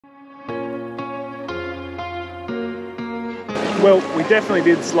Well, we definitely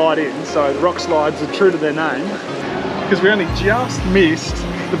did slide in, so the rock slides are true to their name, because we only just missed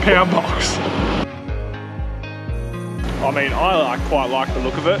the power box. I mean, I quite like the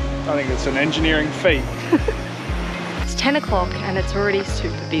look of it. I think it's an engineering feat. It's 10 o'clock and it's already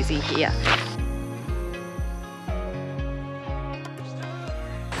super busy here.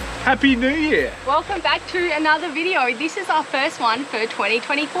 Happy New Year! Welcome back to another video. This is our first one for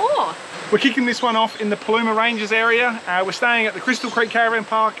 2024. We're kicking this one off in the Paluma Ranges area. We're staying at the Crystal Creek Caravan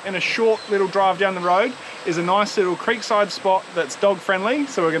Park, and a short little drive down the road is a nice little creekside spot that's dog friendly,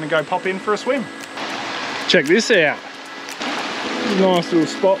 so we're going to go pop in for a swim. Check this out. Nice little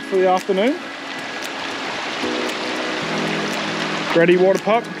spot for the afternoon. Ready, water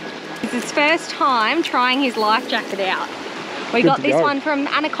pup? It's his first time trying his life jacket out. We got this one from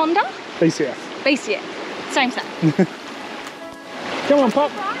Anaconda. BCF. BCF. Same. Come on, pup.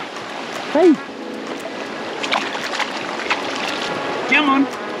 Hey. Come on.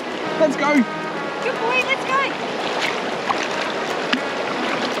 Let's go. Good boy, let's go.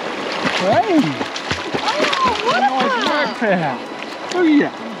 Hey. Oh, what nice work, pal. Look at you.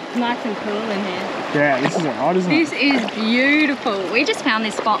 Nice and cool in here. Yeah, this is alright, isn't it? This is beautiful. We just found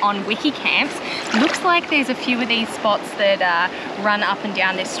this spot on Wiki Camps. Looks like there's a few of these spots that run up and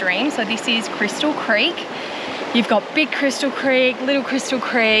down this stream. So this is Crystal Creek. You've got Big Crystal Creek, Little Crystal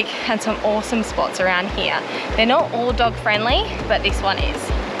Creek, and some awesome spots around here. They're not all dog friendly, but this one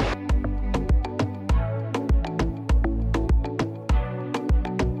is.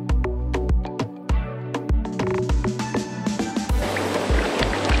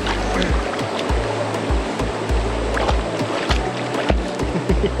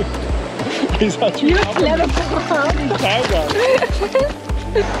 He's actually you clever pup.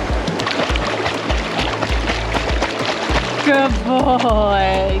 Good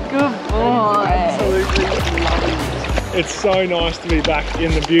boy, good boy. Absolutely loving it. It's so nice to be back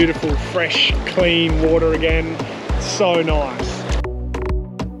in the beautiful, fresh, clean water again. It's so nice.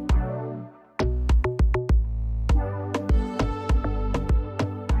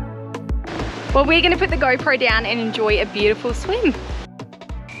 Well, we're going to put the GoPro down and enjoy a beautiful swim.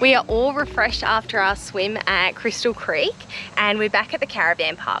 We are all refreshed after our swim at Crystal Creek, and we're back at the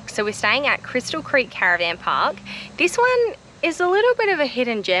Caravan Park. So we're staying at Crystal Creek Caravan Park. This one is a little bit of a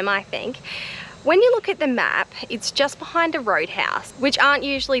hidden gem, I think. When you look at the map, it's just behind a roadhouse, which aren't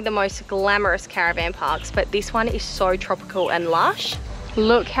usually the most glamorous caravan parks, but this one is so tropical and lush.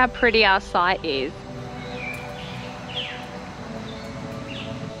 Look how pretty our site is.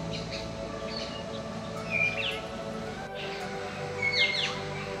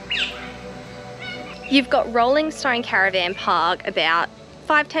 You've got Rolling Stone Caravan Park about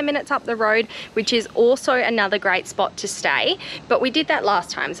 5-10 minutes up the road, which is also another great spot to stay. But we did that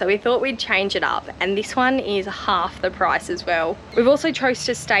last time, so we thought we'd change it up. And this one is half the price as well. We've also chose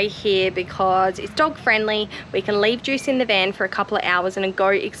to stay here because it's dog friendly. We can leave Juice in the van for a couple of hours and go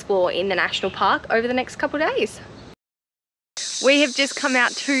explore in the national park over the next couple of days. We have just come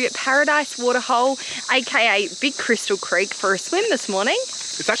out to Paradise Waterhole, aka Big Crystal Creek, for a swim this morning.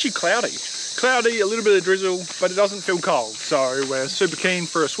 It's actually cloudy. Cloudy, a little bit of drizzle, but it doesn't feel cold. So we're super keen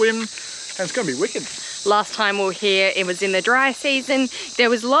for a swim, and it's going to be wicked. Last time we were here, it was in the dry season. There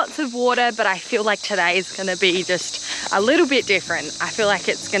was lots of water, but I feel like today is going to be just a little bit different. I feel like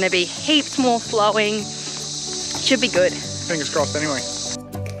it's going to be heaps more flowing. Should be good. Fingers crossed anyway.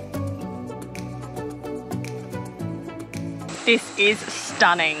 This is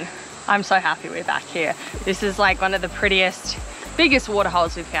stunning. I'm so happy we're back here. This is like one of the prettiest, biggest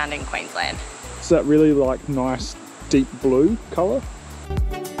waterholes we've found in Queensland. It's that really like nice deep blue colour.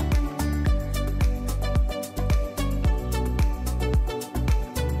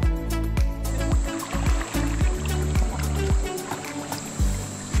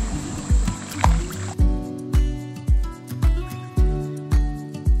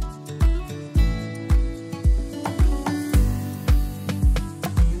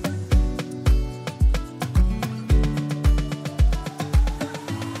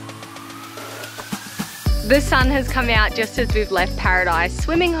 The sun has come out just as we've left Paradise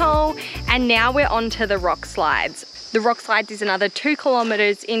swimming hole, and now we're on to the rock slides. The rock slides is another 2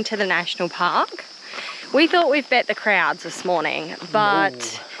 kilometres into the national park. We thought we'd bet the crowds this morning,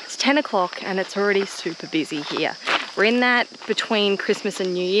 but it's 10 o'clock and it's already super busy here. We're in that between Christmas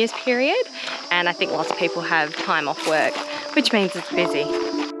and New Year's period, and I think lots of people have time off work, which means it's busy.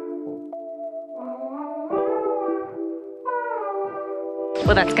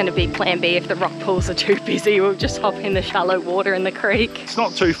 Well, that's going to be plan B if the rock pools are too busy. We'll just hop in the shallow water in the creek. It's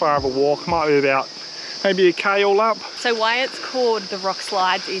not too far of a walk, might be about maybe a K all up. So why it's called the rock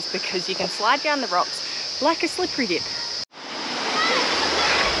slides is because you can slide down the rocks like a slippery dip.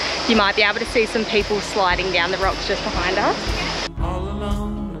 You might be able to see some people sliding down the rocks just behind us. All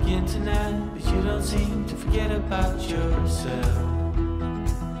alone again tonight, but you don't seem to forget about yourself.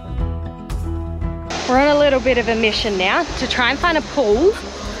 We're on a little bit of a mission now to try and find a pool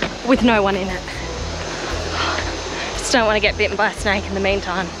with no one in it. Just don't want to get bitten by a snake in the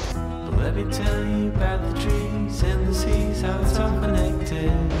meantime. But let me tell you about the trees and the seas, how it's all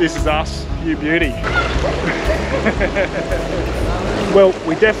connected. This is us, you beauty. Well,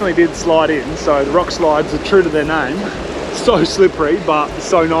 we definitely did slide in, so the rock slides are true to their name. So slippery, but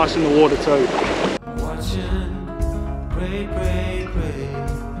so nice in the water too. Watching, break,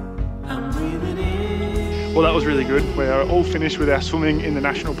 I'm breathing in. Well, that was really good. We're all finished with our swimming in the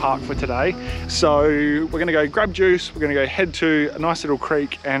national park for today. So we're gonna go grab juice, we're gonna go head to a nice little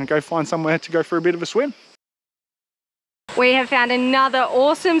creek and go find somewhere to go for a bit of a swim. We have found another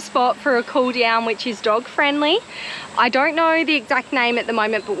awesome spot for a cool down, which is dog friendly. I don't know the exact name at the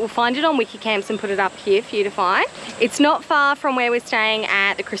moment, but we'll find it on Wikicamps and put it up here for you to find. It's not far from where we're staying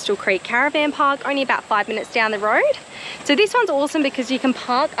at the Crystal Creek Caravan Park, only about 5 minutes down the road. So this one's awesome because you can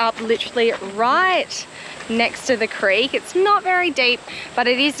park up literally right next to the creek. It's not very deep, but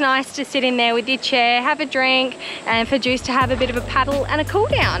it is nice to sit in there with your chair, have a drink, and for Juice to have a bit of a paddle and a cool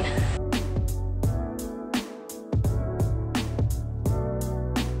down.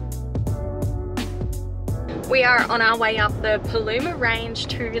 We are on our way up the Paluma Range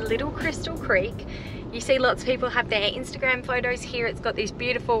to Little Crystal Creek. You see lots of people have their Instagram photos here. It's got this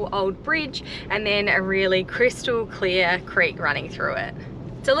beautiful old bridge and then a really crystal clear creek running through it.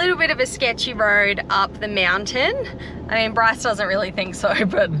 It's a little bit of a sketchy road up the mountain. I mean, Bryce doesn't really think so,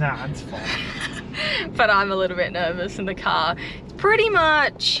 but Nah, it's fine. but I'm a little bit nervous in the car. It's pretty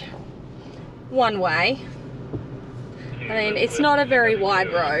much one way. I mean, it's not a very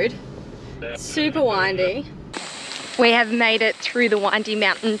wide road. It's super windy. We have made it through the windy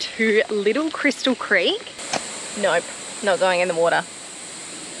mountain to Little Crystal Creek. Nope, not going in the water.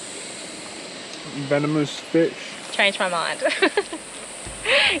 Venomous fish. Changed my mind.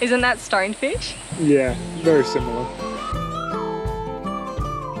 Isn't that stonefish? Yeah, very similar.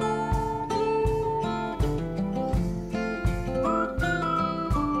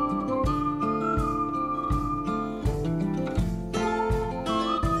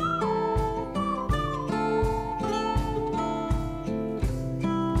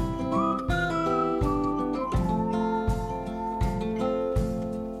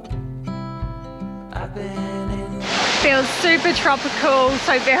 Feels super tropical,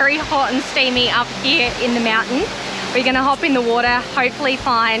 so very hot and steamy up here in the mountain. We're gonna hop in the water, hopefully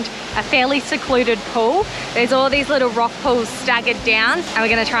find a fairly secluded pool. There's all these little rock pools staggered down, and we're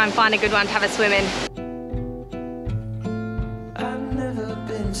gonna try and find a good one to have a swim in. I've never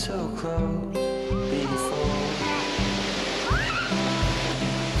been so close before.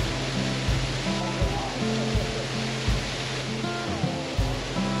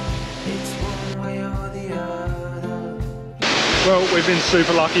 It's one way or the other. Well, we've been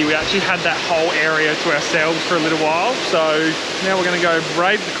super lucky. We actually had that whole area to ourselves for a little while. So now we're gonna go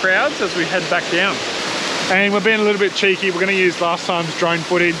brave the crowds as we head back down. And we're being a little bit cheeky. We're gonna use last time's drone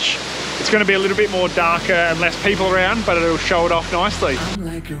footage. It's gonna be a little bit more darker and less people around, but it'll show it off nicely. I'm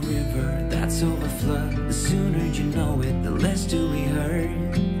like a river that's overflowed. The sooner you know it, the less do we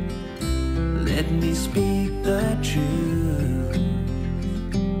hurt. Let me speak the truth.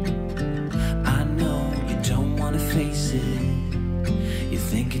 I know you don't want to face it. You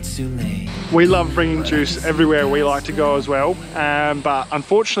think it's too late. We love bringing Juice everywhere we like to go as well, but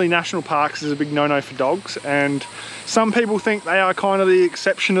unfortunately national parks is a big no-no for dogs, and some people think they are kind of the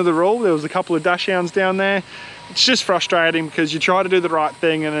exception to the rule. There was a couple of dachshunds down there. It's just frustrating because you try to do the right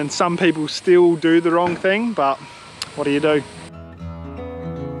thing and then some people still do the wrong thing, but what do you do?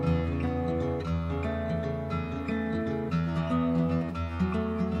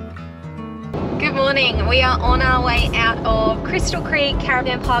 Good morning. We are on our way out of Crystal Creek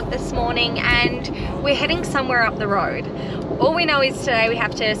Caravan Park this morning and we're heading somewhere up the road. All we know is today we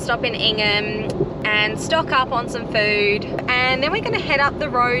have to stop in Ingham and stock up on some food, and then we're going to head up the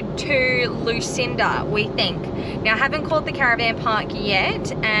road to Lucinda, we think. Now I haven't called the caravan park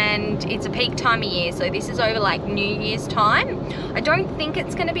yet and it's a peak time of year, so this is over like New Year's time. I don't think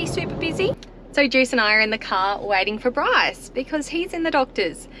it's going to be super busy. So Juice and I are in the car waiting for Bryce because he's in the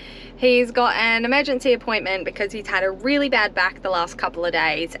doctor's. He's got an emergency appointment because he's had a really bad back the last couple of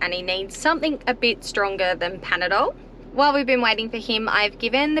days and he needs something a bit stronger than Panadol. While we've been waiting for him, I've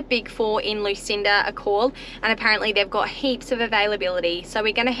given the Big Four in Lucinda a call, and apparently they've got heaps of availability. So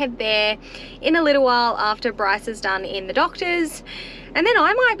we're gonna head there in a little while after Bryce is done in the doctor's. And then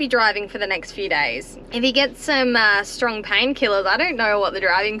I might be driving for the next few days. If he gets some strong painkillers, I don't know what the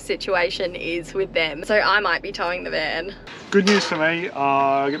driving situation is with them. So I might be towing the van. Good news for me,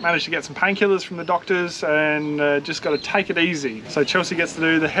 I managed to get some painkillers from the doctors and just got to take it easy. So Chelsea gets to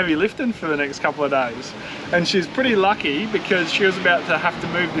do the heavy lifting for the next couple of days. And she's pretty lucky because she was about to have to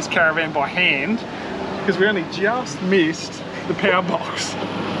move this caravan by hand because we only just missed the power box.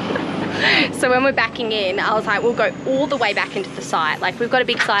 So when we're backing in, I was like, we'll go all the way back into the site. Like, we've got a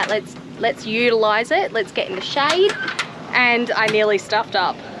big site, let's utilize it, let's get in the shade. And I nearly stuffed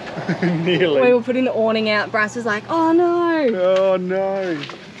up. Nearly. We were putting the awning out, Bryce was like, oh no. Oh no.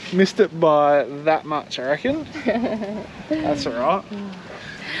 Missed it by that much, I reckon. That's all right.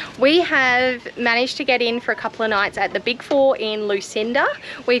 We have managed to get in for a couple of nights at the Big Four in Lucinda.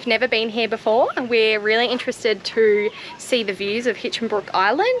 We've never been here before, and we're really interested to see the views of Hinchinbrook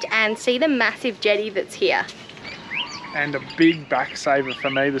Island and see the massive jetty that's here. And a big back saver for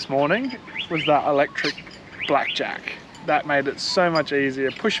me this morning was that electric blackjack. That made it so much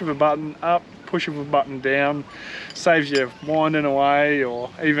easier. Push of a button up, push of a button down, saves you winding away, or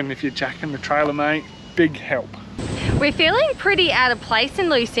even if you're jacking the trailer, mate, big help. We're feeling pretty out of place in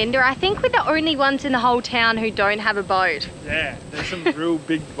Lucinda. I think we're the only ones in the whole town who don't have a boat. Yeah, there's some real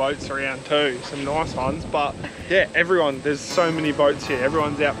big boats around too, some nice ones, but yeah, there's so many boats here.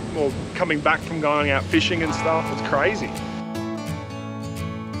 Everyone's out, or coming back from going out fishing and stuff. It's crazy.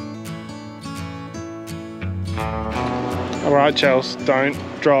 All right, Chelsea, don't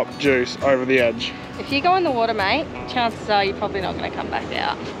drop juice over the edge. If you go in the water, mate, chances are you're probably not going to come back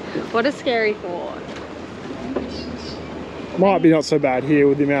out. What a scary thought. Might be not so bad here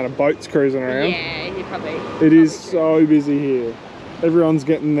with the amount of boats cruising around. Yeah, you probably. It is so busy here. Everyone's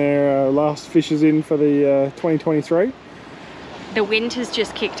getting their last fishes in for the 2023. The wind has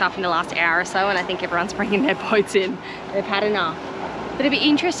just kicked up in the last hour or so, and I think everyone's bringing their boats in. They've had enough. But it'd be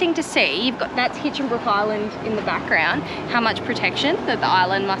interesting to see, that's Hinchinbrook Island in the background, how much protection that the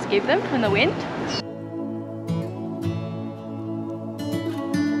island must give them from the wind.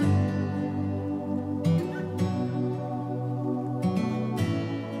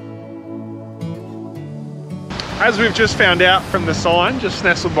 As we've just found out from the sign just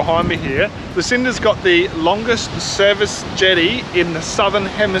nestled behind me here, Lucinda's got the longest service jetty in the southern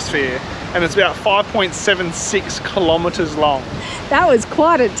hemisphere, and it's about 5.76 kilometres long. That was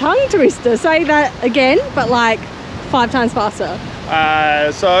quite a tongue twister. Say that again, but like 5 times faster.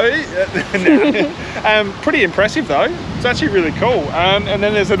 Pretty impressive though. It's actually really cool. And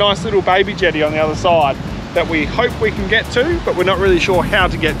then there's a nice little baby jetty on the other side that we hope we can get to, but we're not really sure how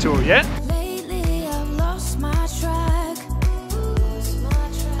to get to it yet.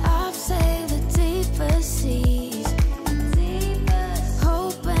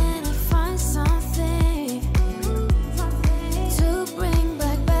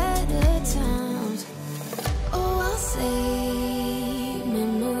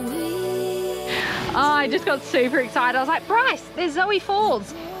 I just got super excited. I was like, Bryce, there's Zoe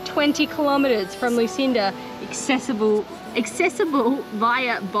Falls, 20 kilometers from Lucinda, accessible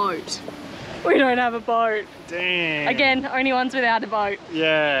via boat. We don't have a boat. Damn. Again, only ones without a boat.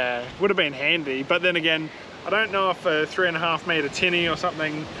 Yeah, would have been handy, but then again, I don't know if a 3.5 metre tinny or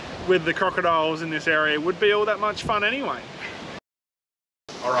something with the crocodiles in this area would be all that much fun anyway.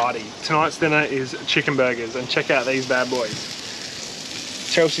 Alrighty, tonight's dinner is chicken burgers, and check out these bad boys.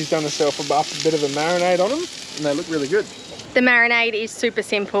 Chelsea's done herself a bit of a marinade on them, and they look really good. The marinade is super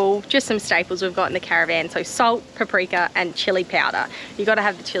simple, just some staples we've got in the caravan. So salt, paprika, and chili powder. You got to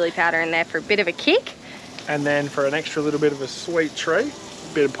have the chili powder in there for a bit of a kick. And then for an extra little bit of a sweet treat,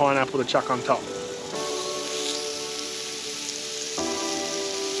 a bit of pineapple to chuck on top.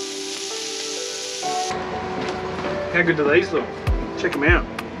 How good do these look? Check them out.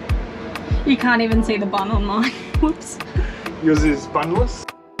 You can't even see the bun on mine. Whoops. Yours is bunless.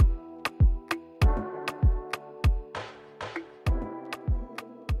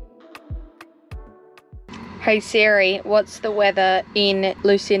 Hey Siri, what's the weather in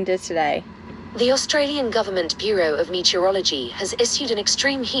Lucinda today? The Australian Government Bureau of Meteorology has issued an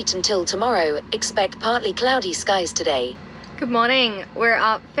extreme heat until tomorrow. Expect partly cloudy skies today. Good morning. We're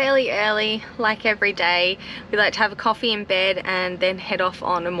up fairly early, like every day. We like to have a coffee in bed and then head off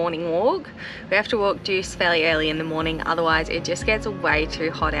on a morning walk. We have to walk deuce fairly early in the morning, otherwise it just gets way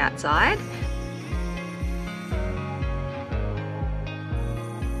too hot outside.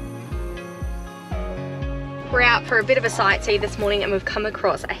 We're out for a bit of a sightsee this morning and we've come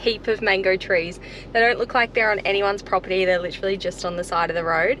across a heap of mango trees. They don't look like they're on anyone's property, they're literally just on the side of the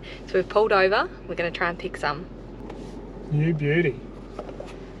road. So we've pulled over, we're gonna try and pick some. You beauty.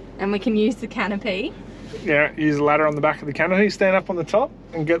 And we can use the canopy. Yeah, use a ladder on the back of the canopy, stand up on the top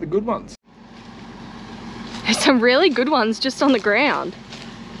and get the good ones. There's some really good ones just on the ground.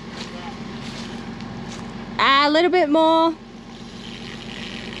 A little bit more.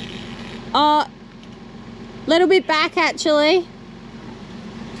 Oh, little bit back actually.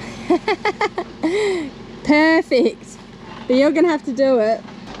 Perfect. But you're gonna have to do it.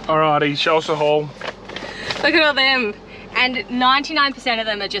 Alrighty, show us a haul. Look at all them. And 99% of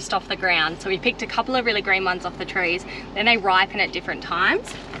them are just off the ground. So we picked a couple of really green ones off the trees. Then they ripen at different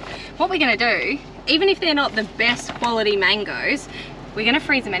times. What we're gonna do, even if they're not the best quality mangoes, we're gonna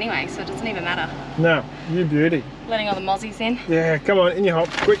freeze them anyway, so it doesn't even matter. No, you beauty. Letting all the mozzies in. Yeah, come on, in your hop,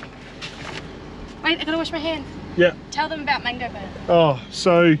 quick. Wait, I gotta wash my hands. Yeah. Tell them about mango burn. Oh,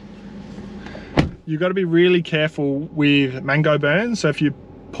 so you've got to be really careful with mango burns. So if you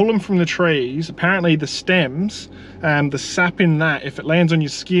pull them from the trees, apparently the stems, the sap in that, if it lands on your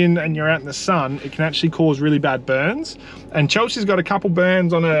skin and you're out in the sun, it can actually cause really bad burns. And Chelsea's got a couple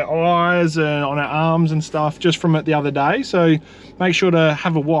burns on her eyes and on her arms and stuff just from it the other day. So make sure to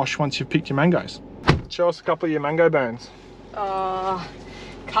have a wash once you've picked your mangoes. Show us a couple of your mango burns. Oh,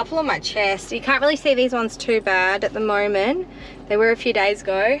 a couple on my chest. You can't really see these ones too bad at the moment. They were a few days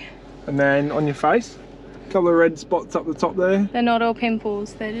ago. And then on your face, a couple of red spots up the top there. They're not all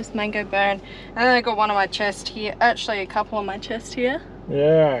pimples, they're just mango burn. And then I got one on my chest here, actually a couple on my chest here.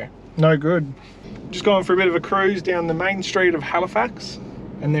 Yeah, no good. Just going for a bit of a cruise down the main street of Halifax,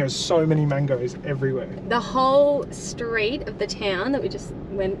 and there's so many mangoes everywhere. The whole street of the town that we just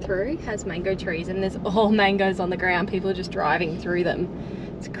went through has mango trees, and there's all mangoes on the ground. People are just driving through them.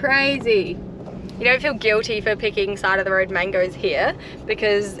 It's crazy. You don't feel guilty for picking side of the road mangoes here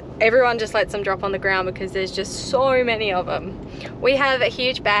because everyone just lets them drop on the ground because there's just so many of them. We have a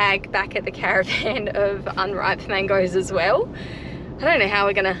huge bag back at the caravan of unripe mangoes as well. I don't know how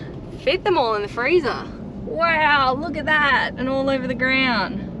we're gonna fit them all in the freezer. Wow, look at that, and all over the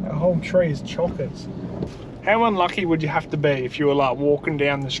ground. The whole tree is chockers. How unlucky would you have to be if you were like walking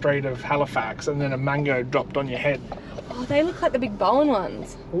down the street of Halifax and then a mango dropped on your head? Oh, they look like the big Bowen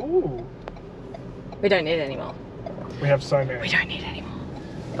ones. Ooh. We don't need any more. We have so many. We don't need any more,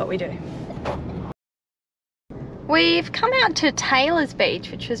 but we do. We've come out to Taylor's Beach,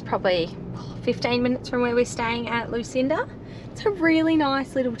 which was probably 15 minutes from where we're staying at Lucinda. It's a really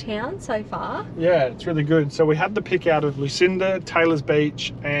nice little town so far. Yeah, it's really good. So we had the pick out of Lucinda, Taylor's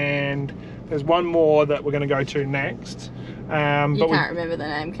Beach, and there's one more that we're going to go to next. You can't remember the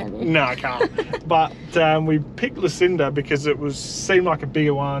name, can you? No, I can't. But we picked Lucinda because it seemed like a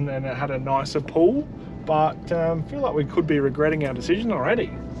bigger one and it had a nicer pool. But I feel like we could be regretting our decision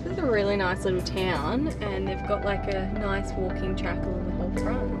already. This is a really nice little town, and they've got like a nice walking track along the whole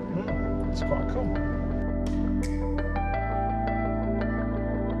front. It's quite cool.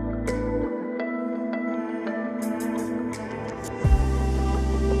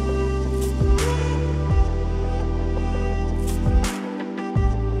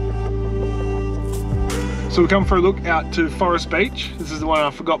 So we come for a look out to Forest Beach. This is the one I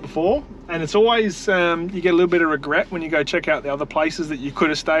forgot before. And it's always, you get a little bit of regret when you go check out the other places that you could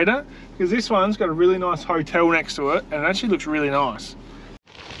have stayed at. Because this one's got a really nice hotel next to it and it actually looks really nice.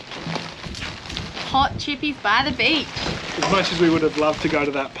 Hot chippies by the beach. As much as we would have loved to go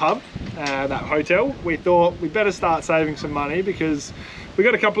to that pub, that hotel, we thought we'd better start saving some money because we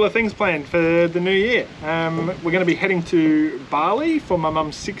got a couple of things planned for the new year. We're going to be heading to Bali for my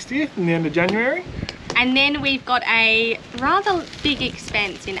mum's 60th in the end of January. And then we've got a rather big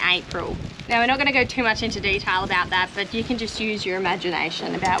expense in April. Now we're not going to go too much into detail about that, but you can just use your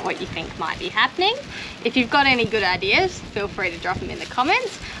imagination about what you think might be happening. If you've got any good ideas, feel free to drop them in the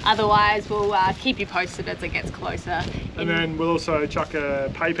comments. Otherwise, we'll keep you posted as it gets closer. And then we'll also chuck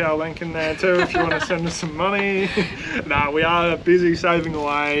a PayPal link in there too if you want to send us some money. No, we are busy saving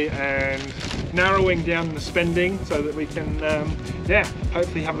away and narrowing down the spending so that we can, yeah,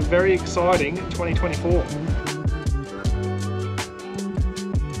 hopefully have a very exciting 2024.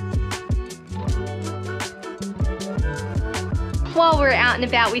 While we're out and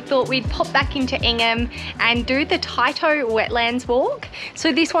about, we thought we'd pop back into Ingham and do the Taito Wetlands Walk.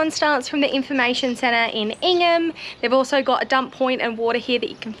 So this one starts from the Information Centre in Ingham. They've also got a dump point and water here that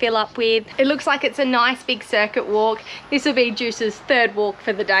you can fill up with. It looks like it's a nice big circuit walk. This will be Juice's third walk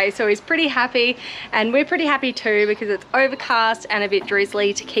for the day, so he's pretty happy. And we're pretty happy too because it's overcast and a bit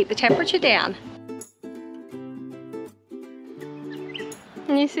drizzly to keep the temperature down.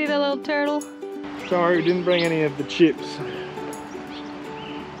 And you see the little turtle? Sorry, we didn't bring any of the chips.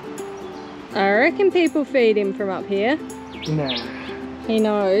 I reckon people feed him from up here. Nah. He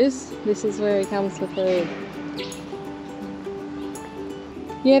knows this is where he comes for food.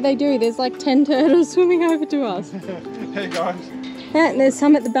 Yeah, they do. There's like 10 turtles swimming over to us. Hey guys. And there's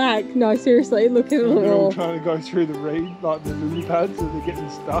some at the back. No, seriously, look at it They're all all. trying to go through the reed, like the lily pads, so they're getting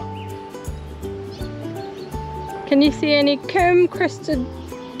stuck. Can you see any comb-crested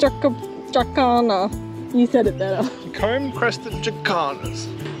jacana? You said it better. Comb-crested jacanas.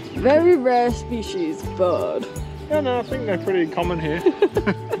 Very rare species bird. Yeah, no, I think they're pretty common here.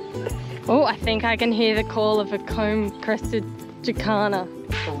 Oh, I think I can hear the call of a comb-crested jacana.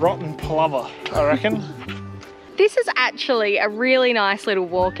 A rotten plover, I reckon. This is actually a really nice little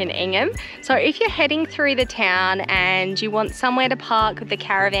walk in Ingham. So if you're heading through the town and you want somewhere to park with the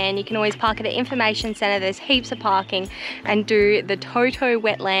caravan, you can always park at the information centre. There's heaps of parking, and do the Toto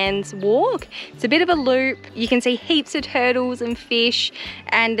Wetlands walk. It's a bit of a loop. You can see heaps of turtles and fish,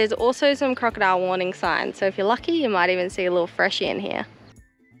 and there's also some crocodile warning signs. So if you're lucky, you might even see a little freshie in here.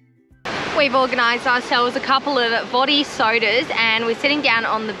 We've organised ourselves a couple of voddy sodas and we're sitting down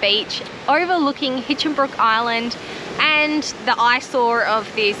on the beach overlooking Hinchinbrook Island and the eyesore of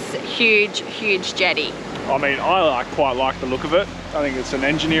this huge, huge jetty. I mean, I quite like the look of it. I think it's an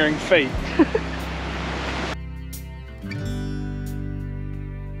engineering feat.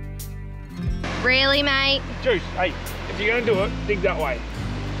 Really, mate? Juice, hey, if you're going to do it, dig that way.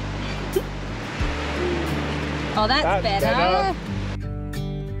 Oh, that's better.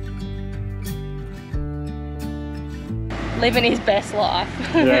 Living his best life.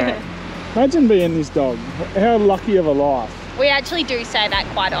 Yeah. Imagine being this dog. How lucky of a life. We actually do say that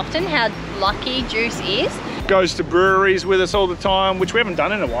quite often, how lucky Juice is. Goes to breweries with us all the time, which we haven't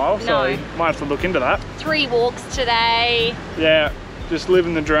done in a while, so No. might have to look into that. 3 walks today. Yeah, just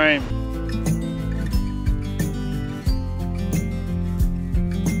living the dream.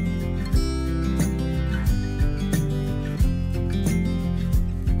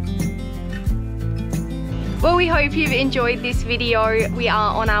 Well, we hope you've enjoyed this video. We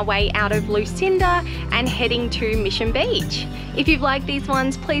are on our way out of Lucinda and heading to Mission Beach. If you've liked these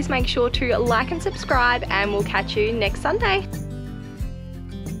ones, please make sure to like and subscribe, and we'll catch you next Sunday.